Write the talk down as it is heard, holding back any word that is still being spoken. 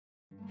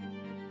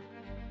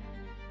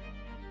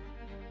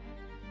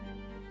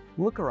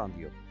Look around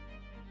you.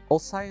 All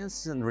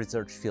science and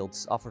research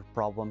fields offer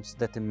problems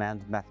that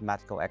demand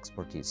mathematical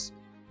expertise.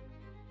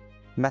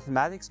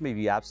 Mathematics may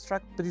be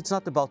abstract, but it's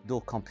not about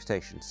dual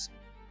computations.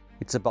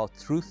 It's about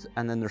truth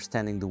and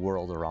understanding the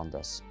world around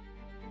us.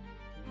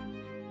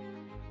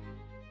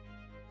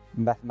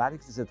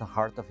 Mathematics is at the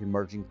heart of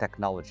emerging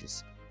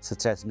technologies,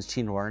 such as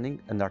machine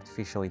learning and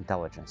artificial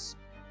intelligence.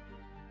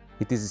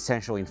 It is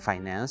essential in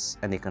finance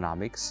and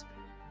economics,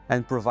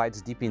 and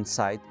provides deep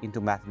insight into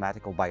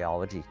mathematical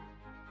biology,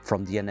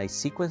 from DNA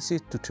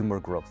sequences to tumor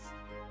growth.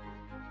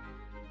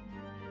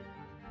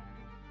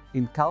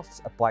 In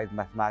KAUST Applied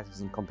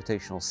Mathematics and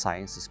Computational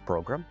Sciences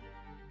program,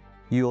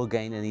 you will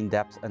gain an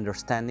in-depth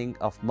understanding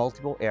of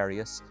multiple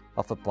areas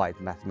of applied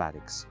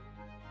mathematics.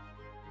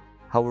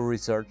 Our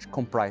research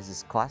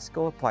comprises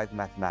classical applied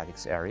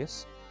mathematics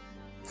areas,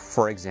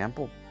 for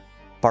example,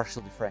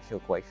 partial differential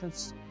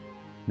equations,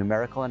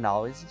 numerical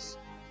analysis,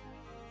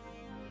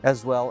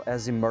 as well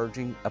as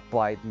emerging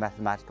applied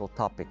mathematical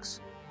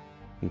topics,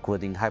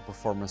 including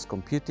high-performance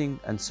computing,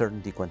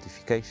 uncertainty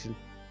quantification,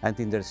 and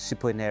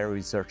interdisciplinary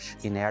research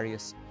in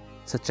areas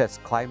such as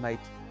climate,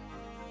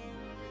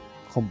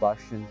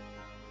 combustion,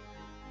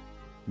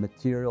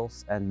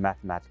 materials, and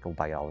mathematical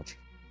biology.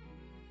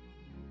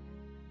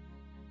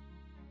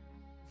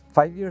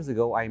 5 years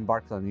ago, I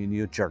embarked on a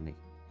new journey.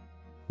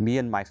 Me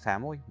and my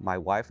family, my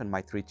wife and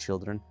my 3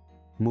 children,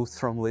 moved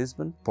from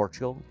Lisbon,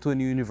 Portugal, to a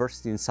new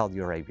university in Saudi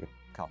Arabia,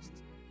 KAUST.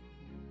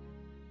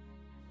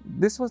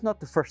 This was not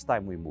the first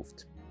time we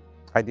moved.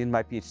 I did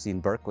my PhD in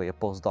Berkeley, a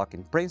postdoc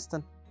in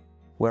Princeton,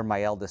 where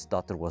my eldest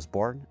daughter was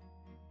born,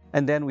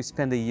 and then we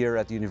spent a year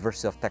at the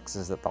University of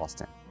Texas at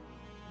Austin.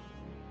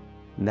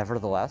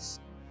 Nevertheless,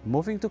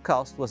 moving to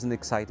KAUST was an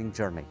exciting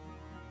journey,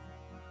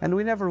 and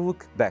we never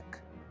looked back.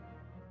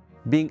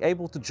 Being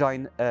able to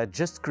join a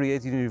just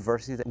created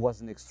university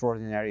was an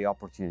extraordinary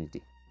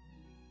opportunity.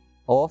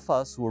 All of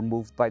us were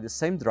moved by the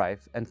same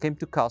drive and came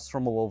to KAUST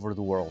from all over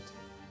the world.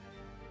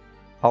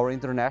 Our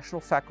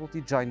international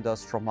faculty joined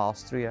us from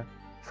Austria,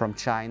 from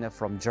China,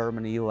 from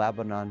Germany,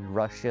 Lebanon,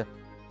 Russia,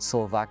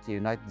 Slovakia,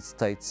 United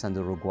States, and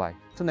Uruguay,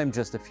 to name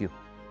just a few.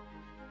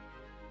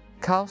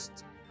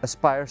 KAUST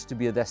aspires to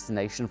be a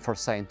destination for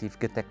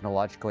scientific and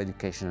technological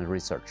education and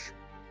research.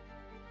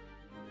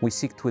 We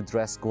seek to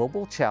address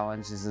global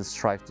challenges and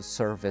strive to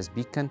serve as a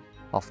beacon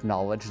of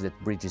knowledge that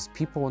bridges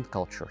people and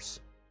cultures.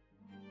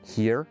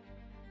 Here,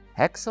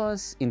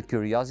 excellence in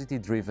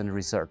curiosity-driven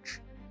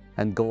research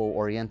and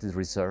goal-oriented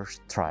research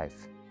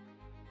thrive.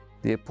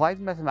 The Applied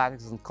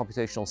Mathematics and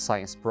Computational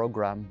Science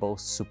program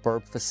boasts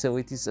superb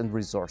facilities and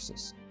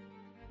resources.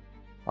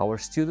 Our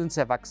students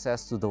have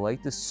access to the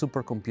latest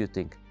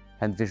supercomputing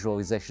and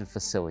visualization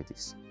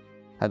facilities,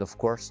 and of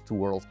course to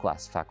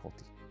world-class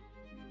faculty.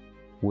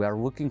 We are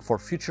looking for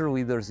future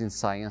leaders in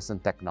science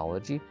and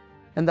technology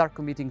and are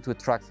committing to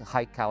attract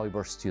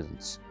high-caliber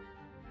students.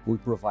 We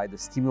provide a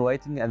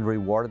stimulating and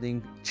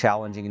rewarding,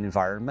 challenging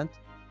environment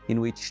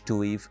in which to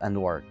live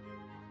and learn.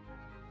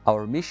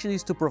 Our mission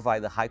is to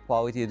provide a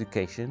high-quality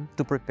education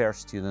to prepare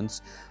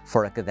students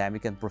for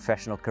academic and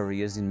professional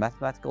careers in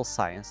mathematical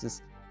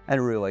sciences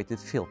and related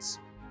fields.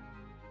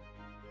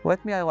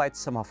 Let me highlight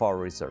some of our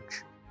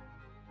research.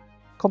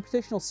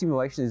 Computational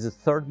simulation is the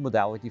third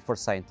modality for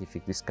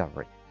scientific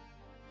discovery.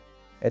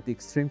 At the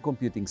Extreme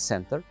Computing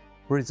Center,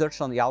 research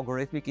on the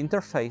algorithmic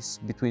interface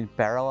between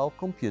parallel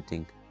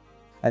computing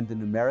and the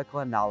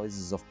numerical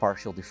analysis of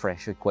partial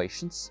differential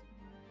equations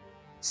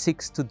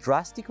seeks to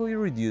drastically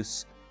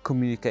reduce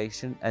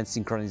communication and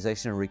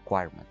synchronization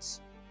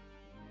requirements,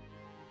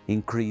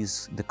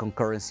 increase the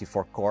concurrency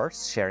for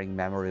cores sharing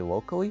memory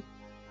locally,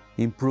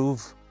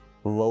 improve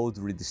load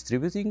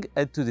redistributing,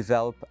 and to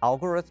develop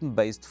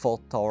algorithm-based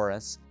fault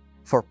tolerance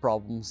for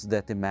problems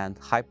that demand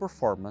high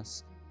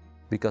performance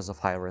because of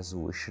high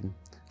resolution,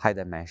 high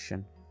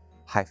dimension,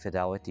 high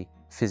fidelity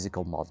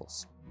physical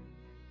models.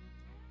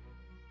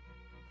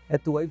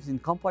 At the Waves in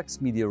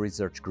Complex Media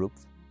Research Group,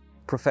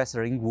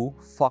 Professor Ying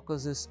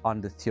focuses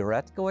on the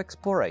theoretical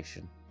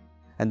exploration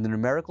and the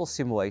numerical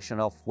simulation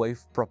of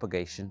wave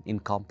propagation in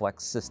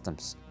complex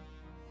systems,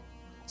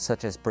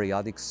 such as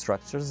periodic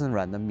structures and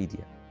random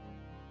media.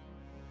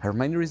 Her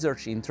main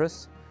research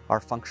interests are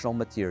functional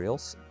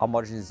materials,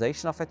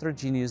 homogenization of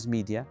heterogeneous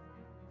media,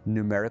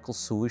 numerical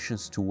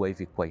solutions to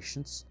wave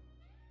equations,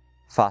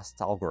 fast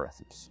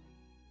algorithms.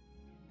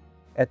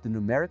 At the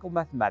Numerical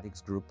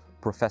Mathematics Group,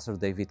 Professor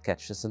David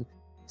Ketcheson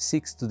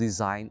seeks to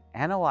design,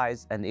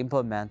 analyze, and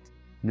implement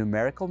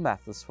numerical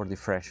methods for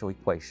differential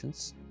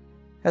equations,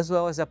 as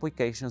well as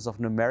applications of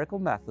numerical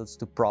methods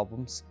to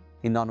problems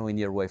in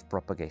nonlinear wave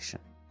propagation.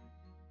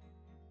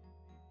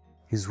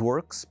 His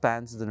work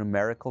spans the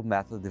numerical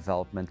method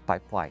development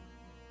pipeline,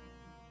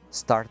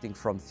 starting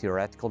from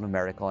theoretical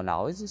numerical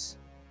analysis,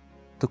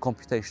 to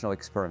computational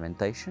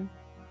experimentation,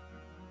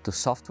 to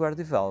software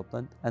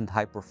development and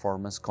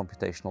high-performance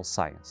computational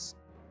science,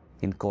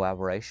 in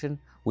collaboration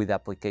with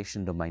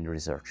application domain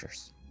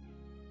researchers.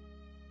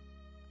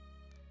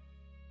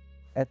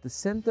 At the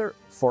Center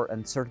for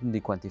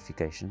Uncertainty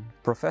Quantification,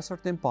 Professor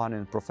Tempone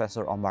and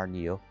Professor Omar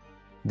Nio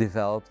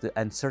developed the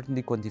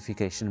uncertainty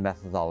quantification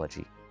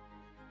methodology.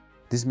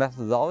 This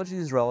methodology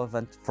is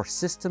relevant for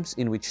systems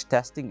in which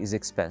testing is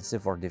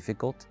expensive or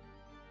difficult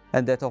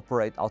and that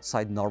operate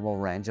outside normal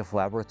range of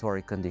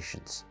laboratory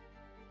conditions.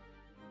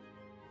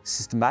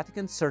 Systematic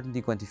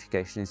uncertainty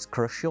quantification is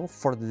crucial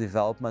for the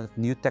development of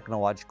new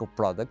technological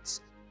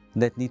products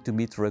that need to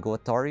meet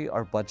regulatory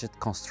or budget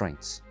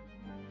constraints.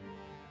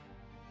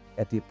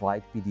 At the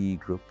Applied PDE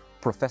group,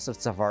 Professor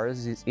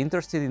Tzavaras is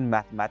interested in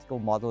mathematical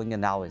modeling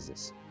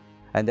analysis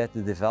and at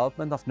the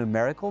development of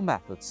numerical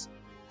methods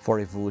for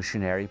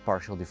evolutionary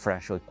partial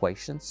differential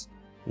equations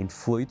in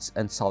fluids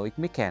and solid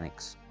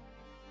mechanics.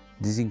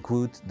 These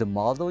include the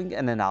modeling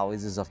and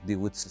analysis of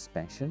dilute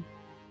suspension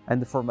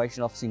and the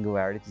formation of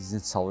singularities in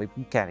solid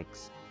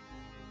mechanics,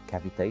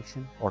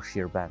 cavitation or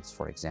shear bands,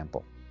 for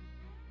example.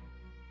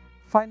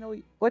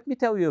 Finally, let me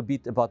tell you a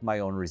bit about my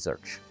own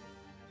research.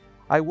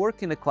 I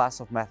work in a class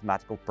of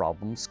mathematical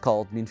problems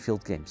called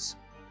mean-field games.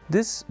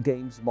 These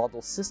games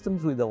model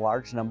systems with a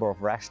large number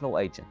of rational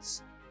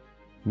agents.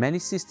 Many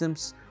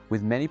systems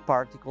with many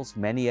particles,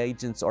 many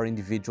agents or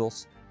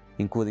individuals,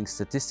 including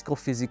statistical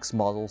physics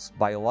models,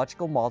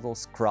 biological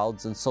models,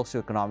 crowds, and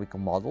socioeconomic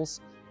models,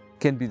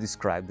 can be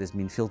described as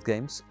mean-field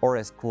games or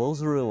as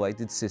closely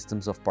related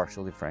systems of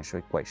partial differential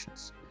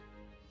equations.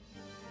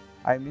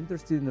 I am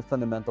interested in the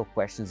fundamental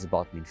questions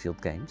about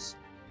mean-field games,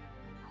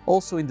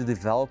 also in the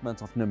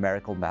development of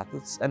numerical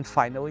methods, and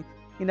finally,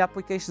 in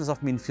applications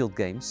of mean-field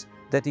games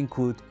that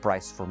include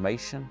price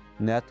formation,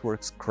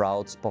 networks,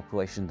 crowds,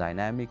 population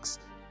dynamics,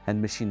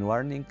 and machine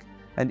learning,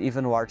 and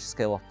even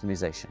large-scale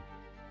optimization.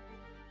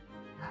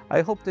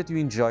 I hope that you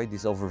enjoyed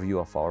this overview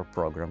of our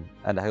program,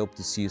 and I hope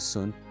to see you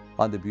soon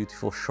on the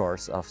beautiful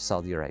shores of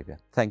Saudi Arabia.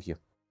 Thank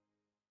you.